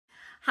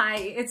Hi,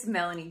 it's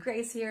Melanie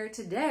Grace here.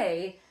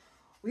 Today,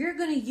 we're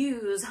going to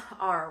use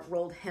our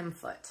rolled hem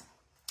foot.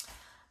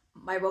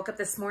 I woke up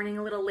this morning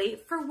a little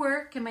late for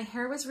work and my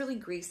hair was really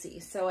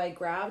greasy. So I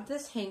grabbed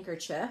this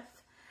handkerchief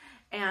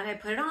and I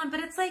put it on, but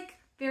it's like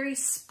very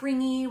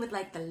springy with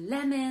like the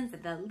lemons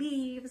and the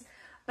leaves,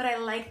 but I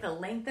like the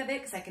length of it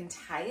because I can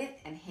tie it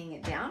and hang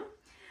it down.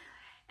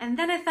 And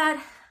then I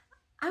thought,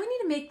 I would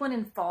need to make one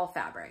in fall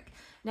fabric.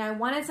 Now I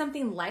wanted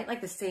something light, like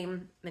the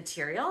same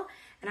material.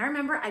 And I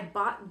remember I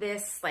bought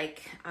this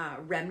like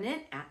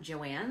remnant at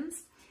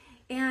Joann's,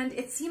 and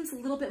it seems a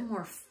little bit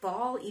more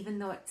fall, even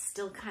though it's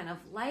still kind of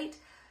light,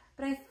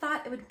 but I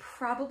thought it would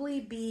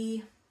probably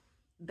be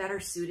better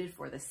suited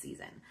for the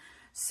season.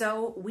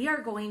 So we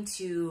are going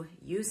to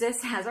use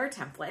this as our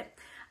template.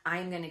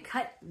 I'm going to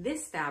cut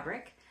this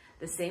fabric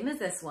the same as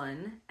this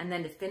one, and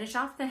then to finish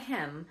off the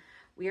hem,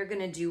 we are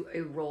going to do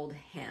a rolled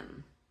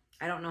hem.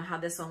 I don't know how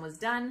this one was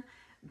done,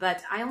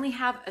 but I only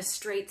have a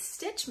straight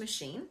stitch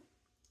machine,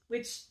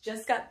 which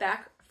just got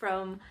back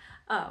from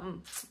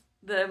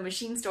the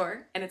machine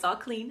store, and it's all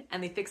clean,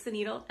 and they fixed the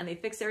needle and they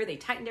fixed everything, they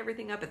tightened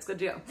everything up. It's good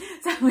to go.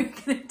 So we're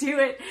gonna do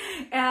it,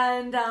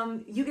 and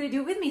you're gonna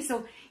do it with me.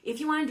 So if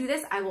you want to do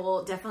this, I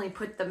will definitely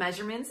put the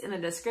measurements in the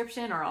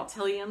description, or I'll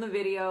tell you in the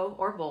video,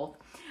 or both.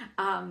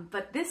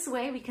 But this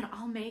way we can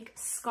all make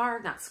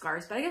not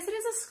scarves, but I guess it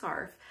is a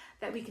scarf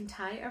that we can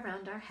tie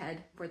around our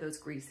head for those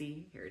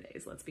greasy hair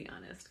days. Let's be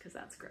honest, because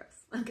that's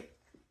gross. Okay.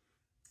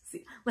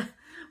 See, we're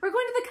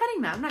going to the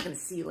cutting mat. I'm not going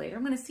to see you later.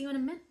 I'm going to see you in a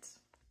minute.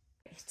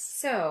 Right,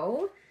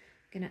 so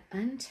I'm going to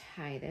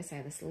untie this. I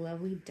have this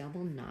lovely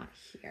double knot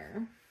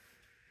here.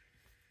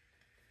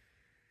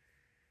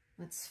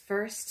 Let's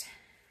first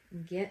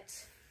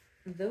get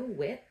the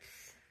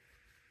width.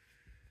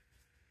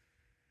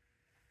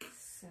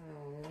 So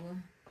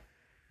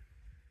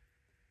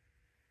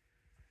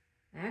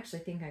I actually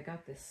think I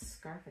got this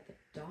scarf at the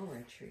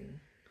Dollar Tree.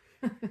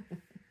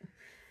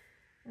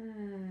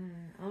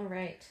 All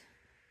right.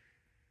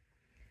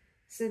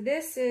 So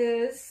this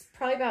is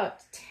probably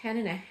about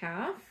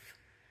 10.5.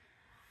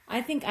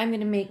 I think I'm going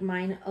to make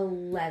mine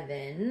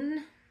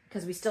 11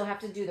 because we still have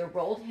to do the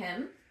rolled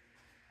hem.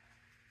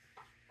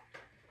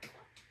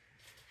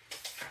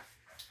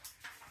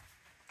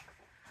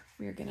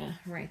 We're going to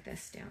write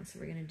this down. So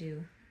we're going to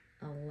do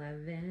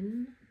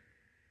 11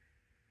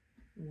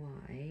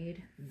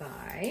 wide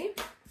by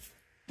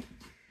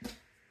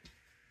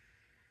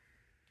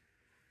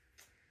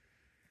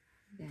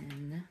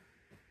then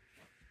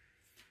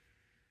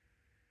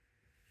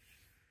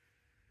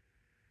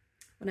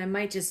what I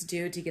might just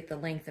do to get the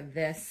length of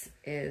this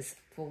is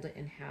fold it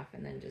in half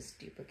and then just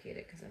duplicate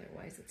it, because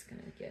otherwise it's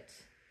going to get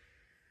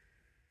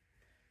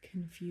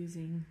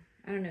confusing.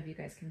 I don't know if you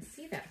guys can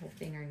see that whole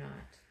thing or not.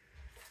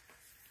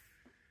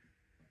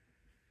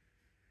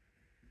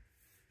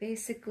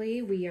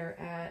 Basically, we are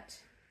at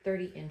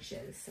 30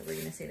 inches. So we're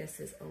going to say this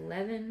is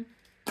 11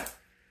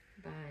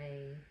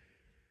 by,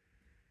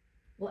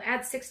 we'll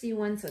add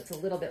 61 so it's a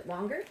little bit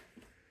longer.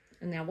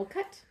 And now we'll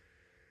cut.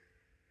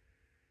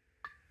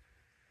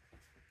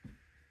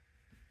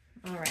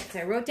 All right, so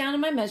I wrote down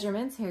my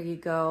measurements. Here you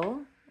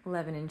go,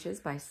 11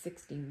 inches by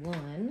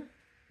 61.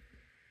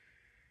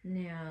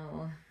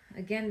 Now,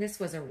 again, this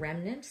was a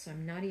remnant, so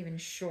I'm not even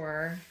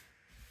sure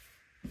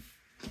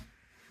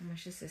how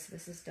much is this?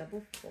 This is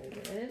double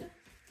folded.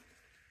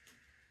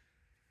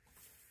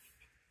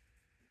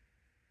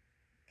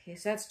 Okay,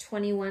 so that's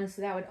 21,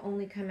 so that would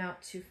only come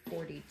out to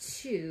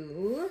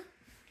 42.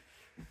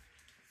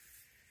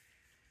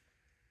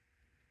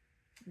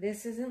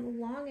 This isn't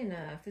long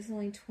enough. This is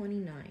only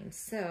 29.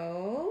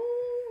 So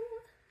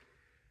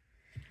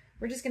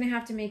we're just gonna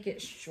have to make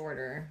it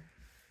shorter.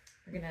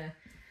 We're gonna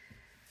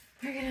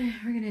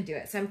do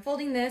it. So I'm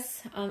folding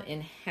this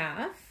in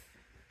half.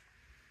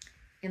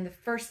 And the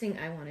first thing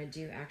I want to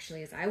do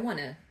actually is I want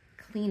to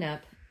clean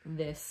up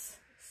this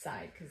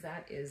side because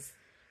that is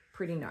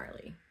pretty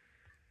gnarly.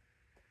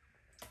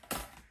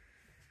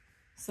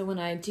 So when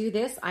I do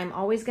this, I'm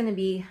always going to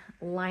be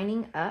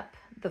lining up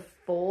the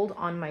fold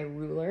on my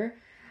ruler.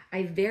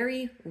 I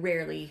very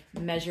rarely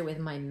measure with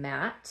my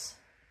mat.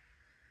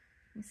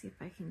 Let me see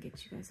if I can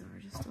get you guys over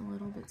just a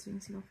little bit so you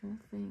can see the whole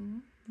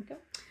thing. There we go.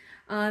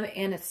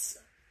 And it's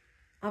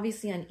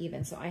obviously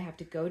uneven, so I have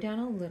to go down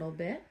a little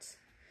bit.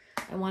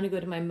 I want to go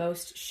to my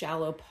most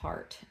shallow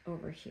part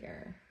over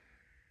here.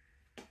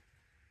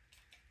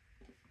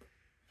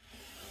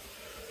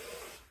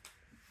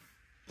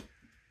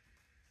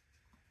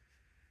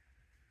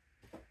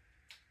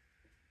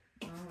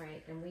 All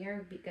right, and we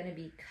are going to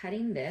be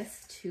cutting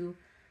this to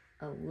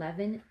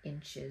 11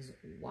 inches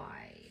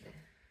wide.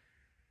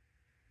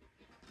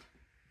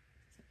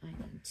 So I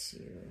need to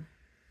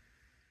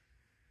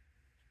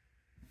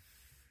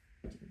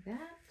do that.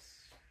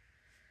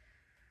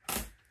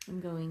 I'm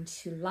going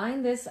to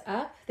line this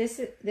up.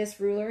 This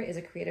ruler is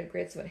a creative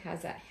grid, so it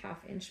has that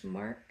 1/2 inch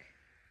mark.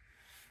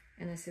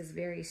 And this is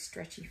very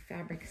stretchy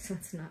fabric, so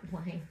it's not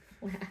lying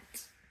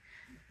flat.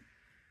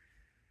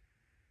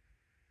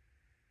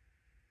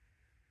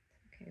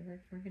 Okay,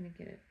 we're gonna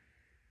get it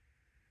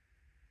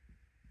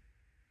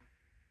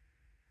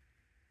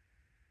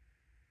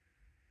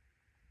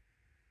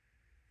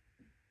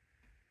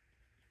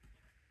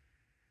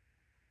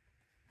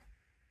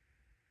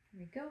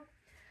we go.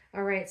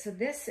 All right, so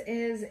this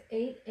is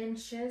 8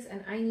 inches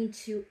and I need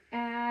to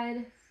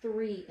add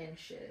 3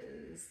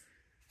 inches.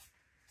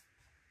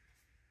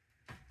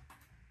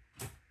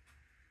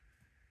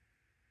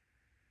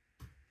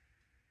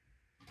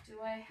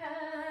 Do I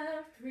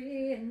have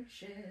 3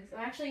 inches?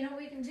 Well, actually, you know what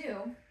we can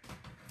do?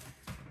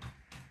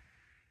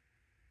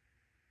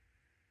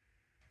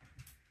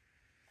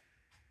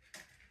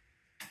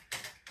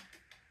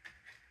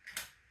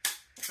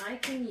 I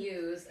can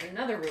use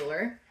another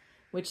ruler,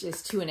 which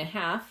is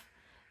 2.5,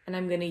 and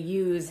I'm gonna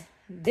use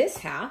this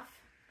half,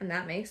 and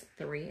that makes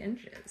 3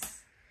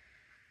 inches.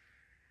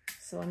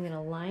 So I'm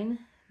gonna line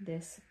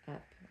this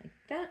up like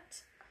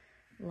that,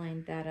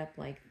 line that up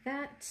like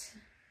that.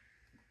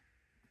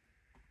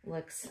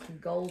 Looks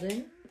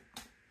golden.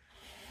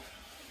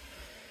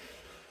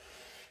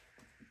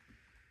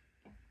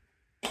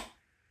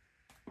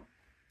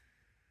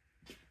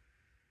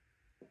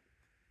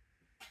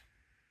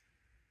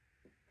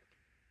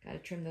 Got to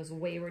trim those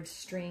wayward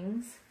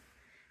strings.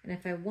 And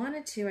if I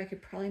wanted to, I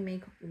could probably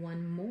make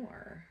one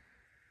more.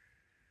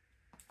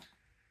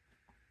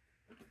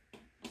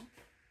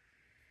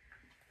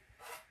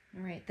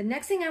 All right, the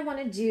next thing I want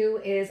to do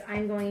is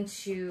I'm going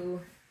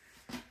to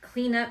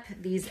clean up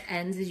these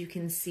ends. As you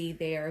can see,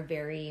 they are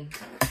they're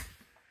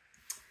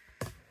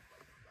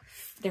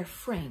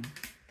fraying.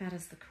 That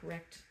is the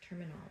correct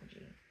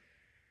terminology.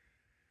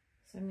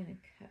 So I'm going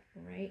to cut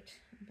right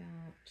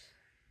about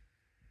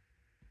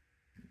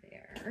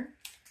there.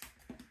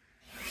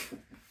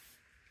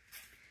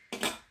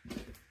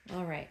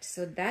 All right,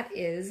 so that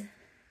is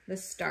the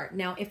start.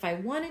 Now, if I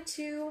wanted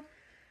to,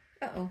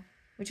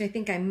 which I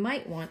think I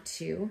might want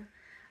to,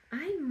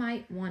 I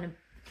might want to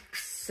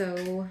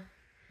sew,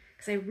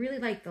 because I really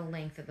like the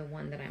length of the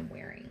one that I'm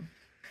wearing.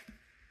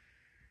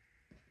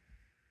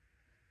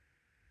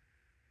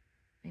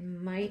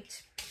 No,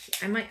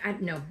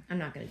 I'm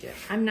not going to do it.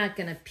 I'm not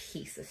going to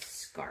piece a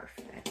scarf.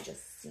 That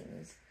just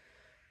seems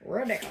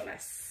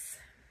ridiculous.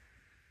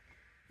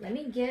 Let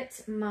me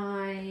get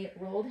my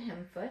rolled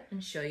hem foot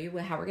and show you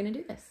how we're going to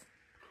do this.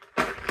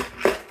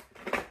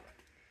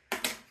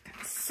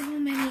 Got so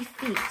many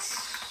feet.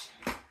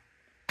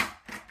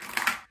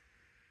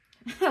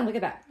 Look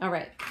at that. All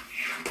right.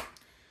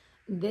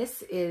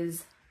 This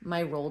is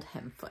my rolled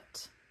hem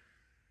foot.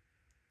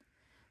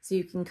 So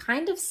you can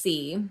kind of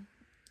see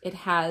it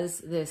has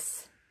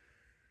this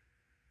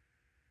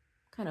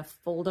kind of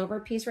fold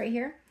over piece right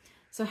here.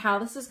 So how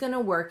this is going to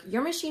work,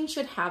 your machine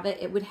should have it.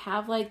 It would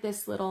have like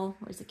this little,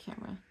 where's the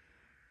camera?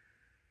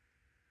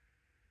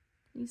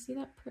 Can you see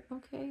that?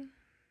 Okay.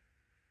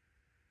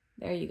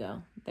 There you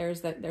go. There's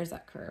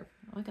that curve.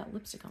 Oh, I got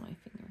lipstick on my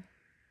finger.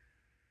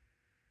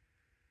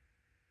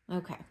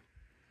 Okay.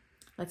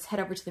 Let's head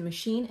over to the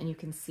machine and you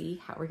can see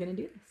how we're going to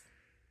do this.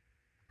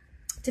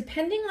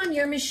 Depending on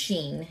your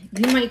machine,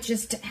 you might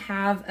just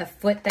have a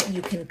foot that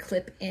you can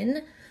clip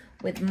in.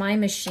 With my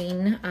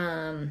machine,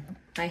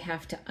 I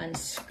have to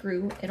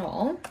unscrew it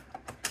all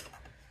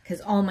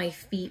because all my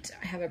feet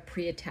have a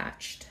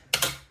pre-attached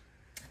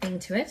thing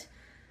to it.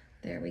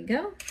 There we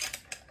go.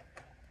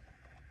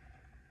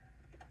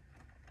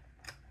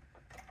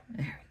 There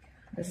we go.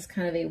 This is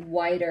kind of a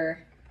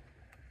wider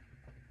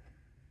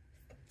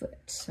foot,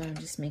 so I'll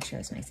just make sure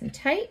it's nice and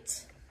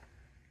tight.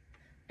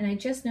 And I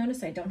just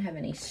noticed I don't have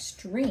any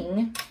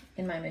string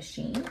in my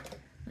machine.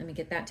 Let me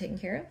get that taken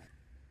care of.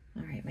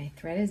 All right, my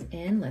thread is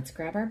in. Let's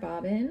grab our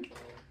bobbin.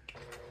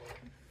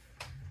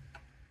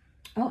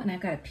 Oh, and I've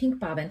got a pink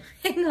bobbin.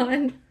 Hang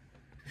on.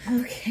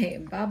 Okay,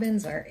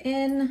 bobbins are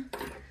in.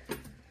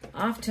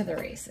 Off to the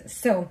races.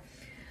 So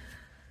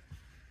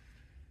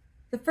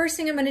the first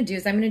thing I'm going to do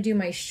is I'm going to do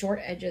my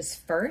short edges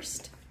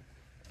first.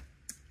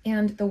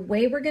 And the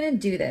way we're going to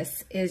do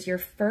this is you're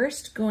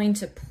first going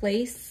to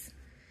place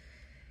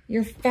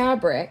your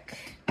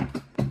fabric.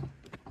 Let's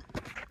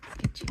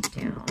get you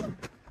down.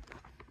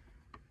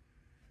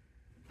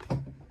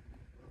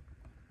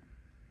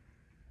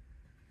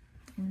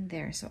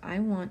 There, so I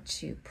want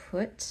to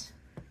put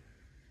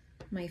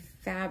my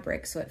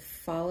fabric so it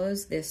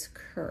follows this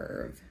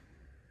curve.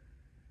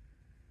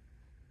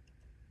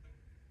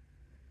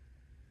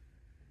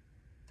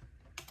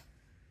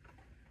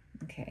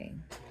 Okay.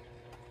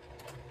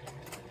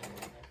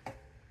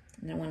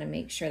 And I want to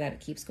make sure that it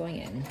keeps going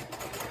in.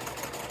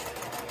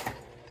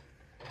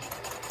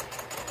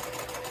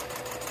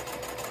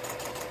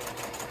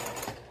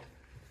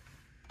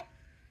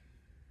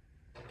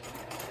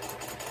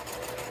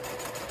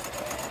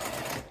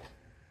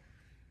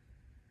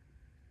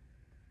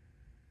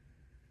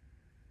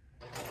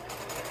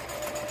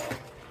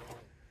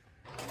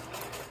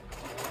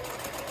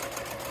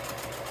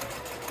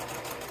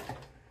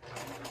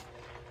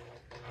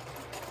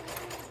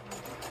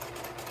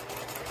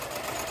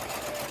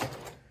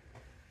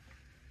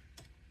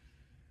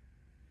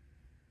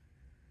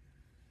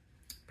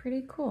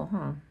 Pretty cool,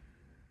 huh?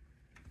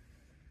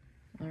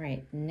 All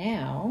right,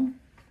 now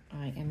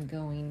I am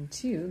going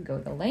to go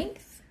the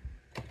length,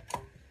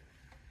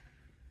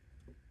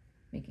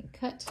 making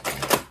cut.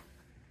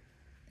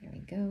 There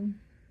we go.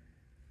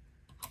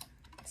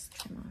 Let's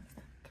trim off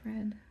that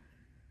thread.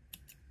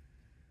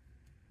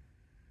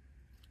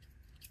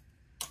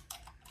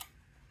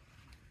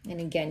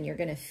 And again, you're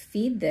gonna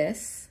feed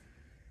this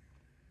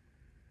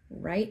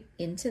right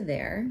into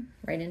there,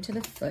 right into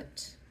the foot.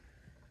 It's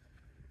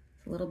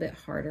a little bit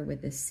harder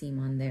with this seam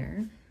on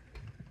there.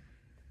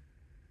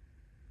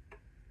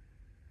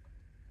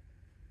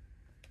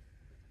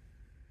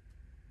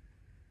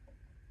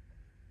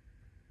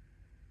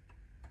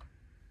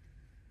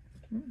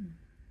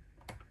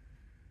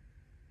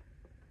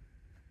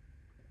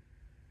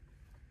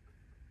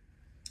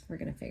 We're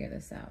gonna figure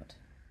this out.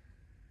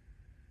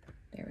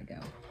 There we go.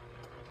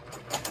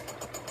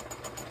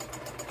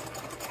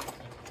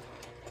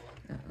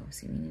 Uh-oh,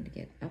 see, we need to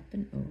get up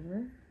and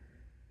over.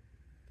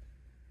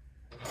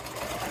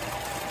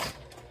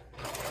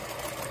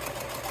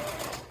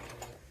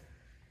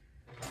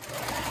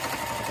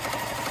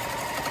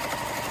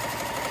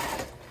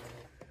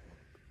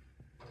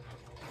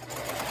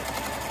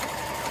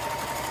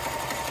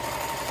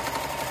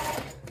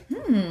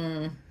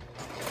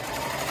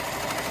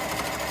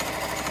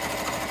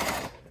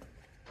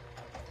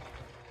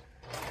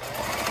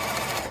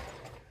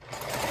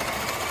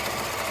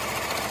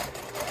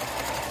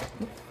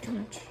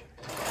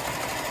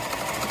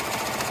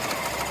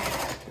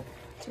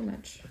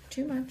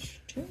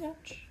 Too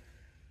much.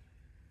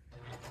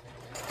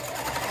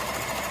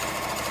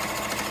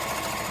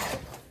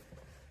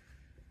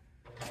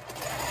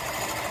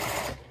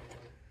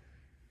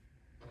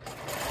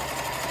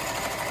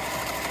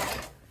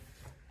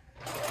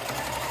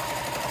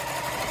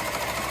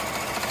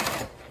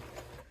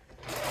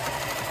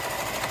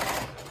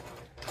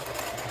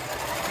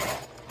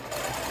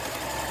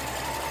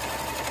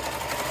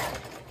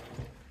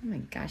 Oh my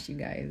gosh, you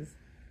guys.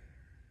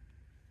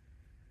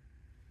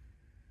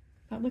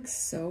 That looks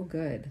so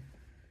good.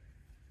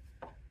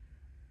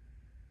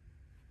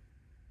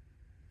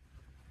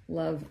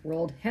 Love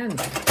rolled hem.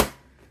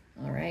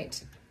 All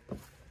right.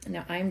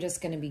 Now I'm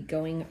just going to be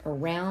going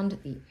around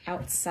the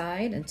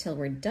outside until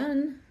we're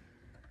done.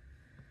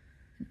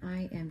 And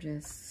I am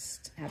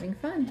just having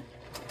fun.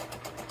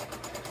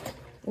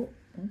 Oh,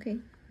 okay.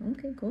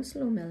 Okay, go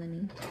slow,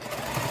 Melanie.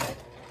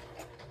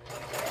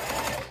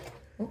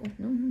 Oh,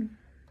 no.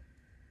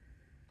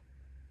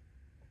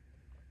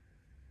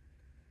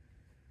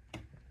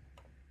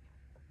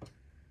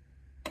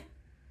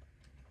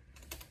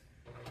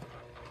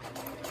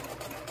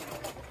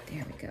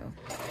 There we go.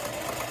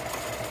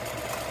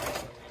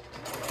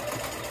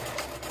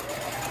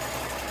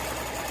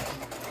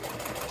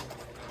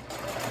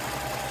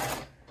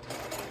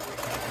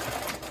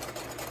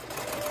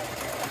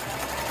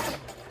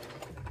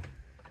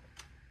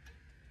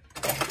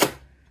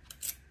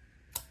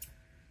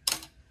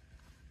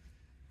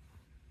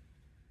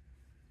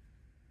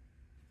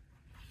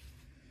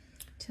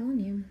 Telling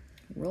you,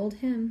 rolled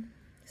hem,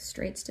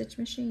 straight stitch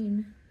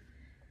machine.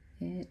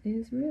 It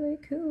is really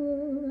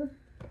cool.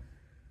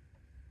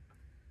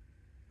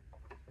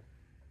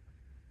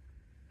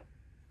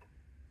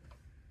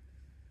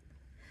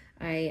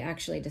 I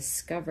actually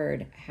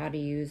discovered how to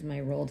use my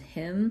rolled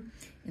hem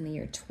in the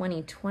year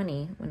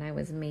 2020 when I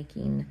was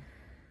making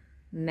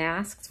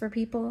masks for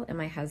people, and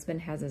my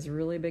husband has this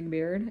really big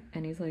beard,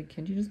 and he's like,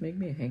 "Can't you just make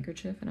me a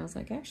handkerchief?" And I was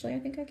like, "Actually, I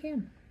think I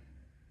can."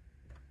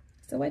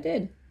 So I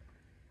did.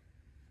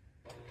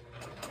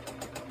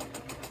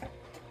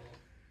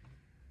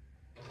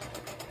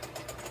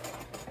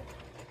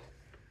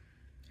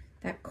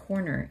 That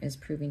corner is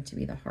proving to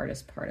be the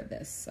hardest part of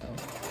this, so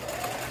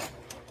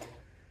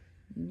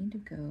you need to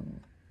go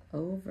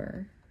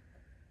over.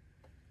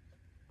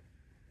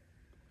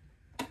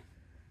 There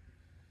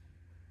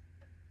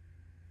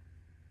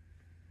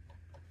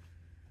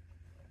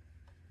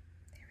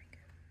we go.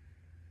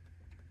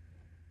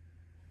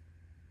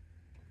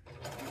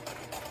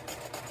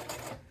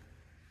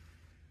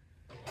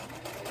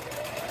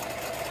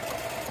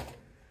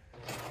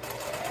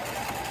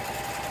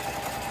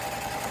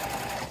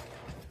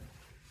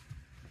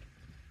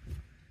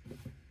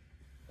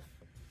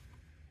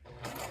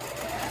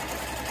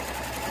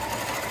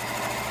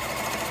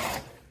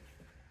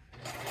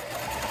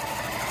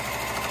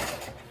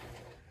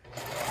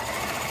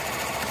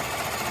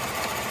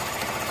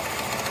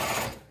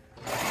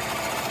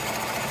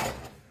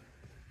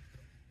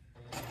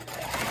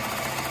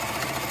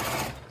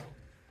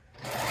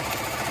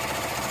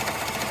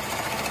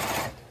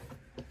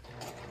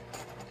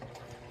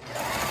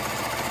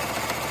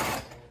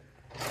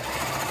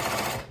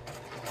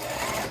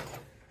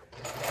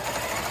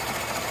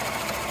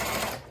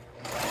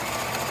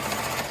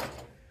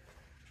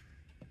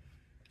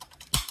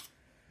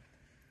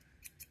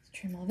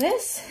 Trim all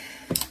this.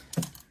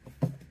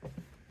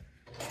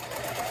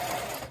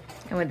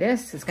 And with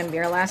this, it's going to be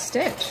our last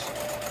stitch.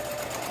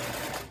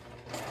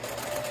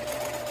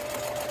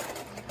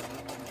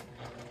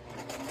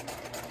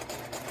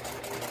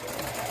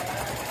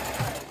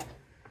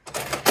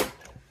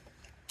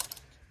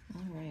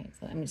 All right,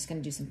 so I'm just going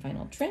to do some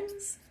final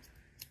trims.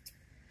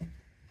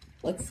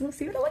 Let's see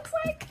what it looks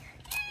like.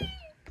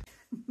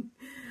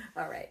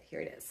 All right,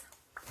 here it is.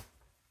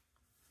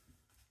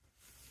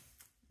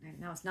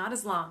 Now it's not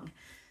as long,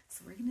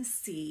 so we're gonna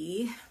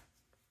see.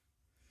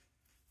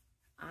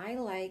 I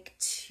like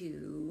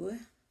to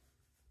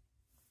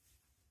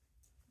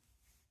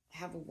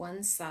have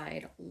one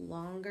side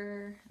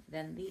longer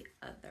than the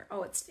other.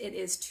 Oh, it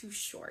is too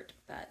short,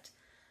 but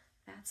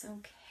that's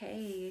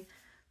okay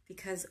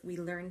because we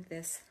learned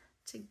this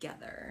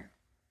together.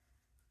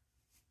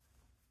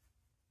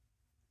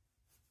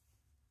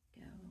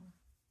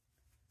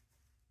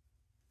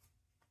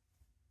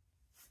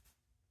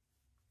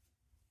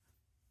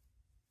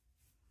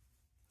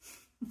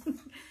 Go.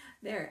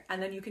 There,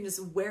 and then you can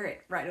just wear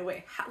it right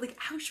away.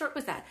 How short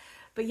was that?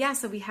 But yeah,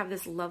 so we have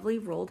this lovely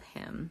rolled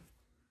hem.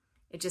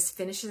 It just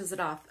finishes it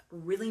off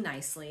really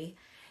nicely.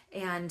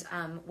 And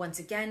once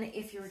again,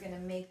 if you were gonna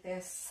make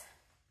this,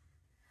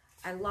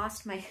 I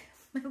lost my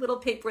little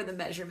paper with the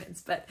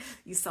measurements, but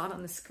you saw it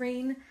on the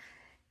screen.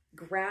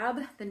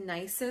 Grab the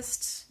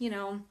nicest, you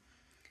know,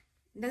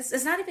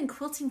 it's not even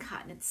quilting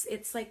cotton,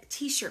 it's like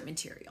t-shirt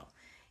material,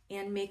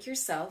 and make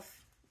yourself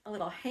a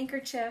little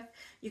handkerchief.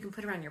 You can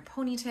put it around your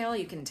ponytail.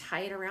 You can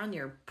tie it around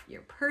your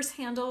purse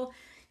handle.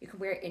 You can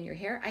wear it in your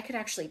hair. I could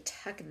actually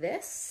tuck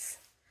this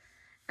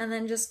and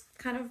then just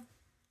kind of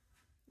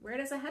wear it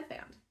as a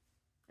headband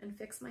and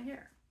fix my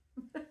hair.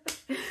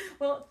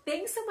 Well,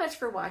 thanks so much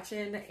for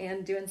watching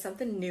and doing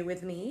something new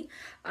with me.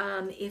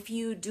 If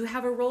you do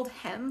have a rolled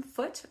hem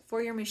foot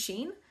for your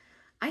machine,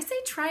 I say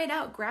try it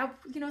out. Grab,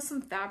 you know,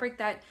 some fabric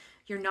that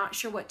you're not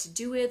sure what to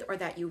do with or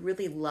that you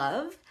really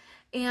love,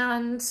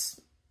 and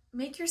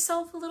make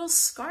yourself a little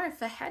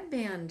scarf, a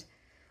headband,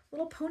 a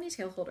little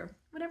ponytail holder,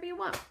 whatever you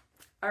want.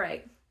 All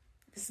right,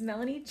 this is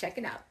Melanie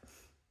checking out.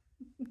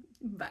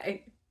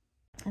 Bye.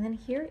 And then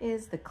here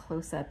is the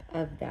close-up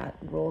of that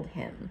rolled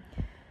hem.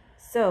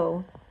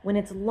 So when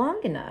it's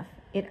long enough,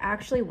 it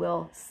actually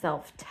will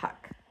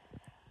self-tuck.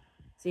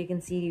 So you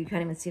can see, you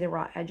can't even see the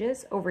raw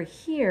edges. Over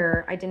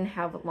here, I didn't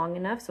have it long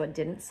enough, so it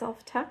didn't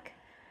self-tuck.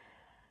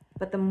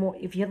 But the more,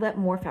 if you let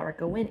more fabric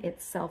go in,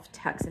 it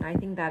self-tucks. And I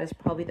think that is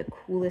probably the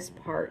coolest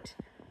part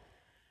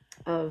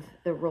of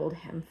the rolled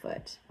hem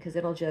foot, because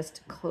it'll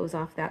just close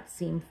off that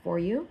seam for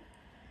you.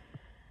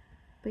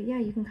 But yeah,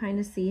 you can kind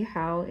of see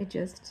how it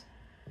just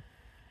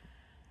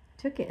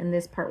took it. And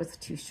this part was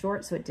too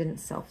short, so it didn't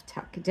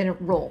self-tuck. It didn't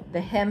roll.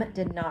 The hem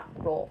did not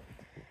roll.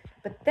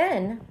 But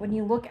then when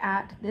you look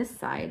at this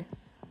side,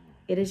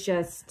 it is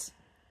just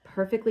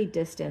perfectly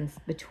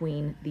distanced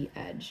between the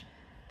edge.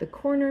 The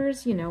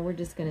corners, you know, we're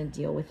just going to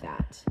deal with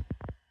that.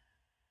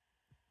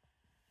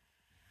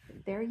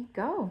 There you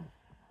go.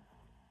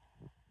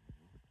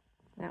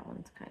 That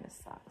one's kind of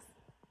sucks.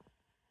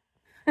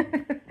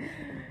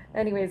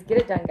 Anyways, get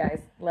it done,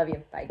 guys. Love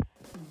you. Bye.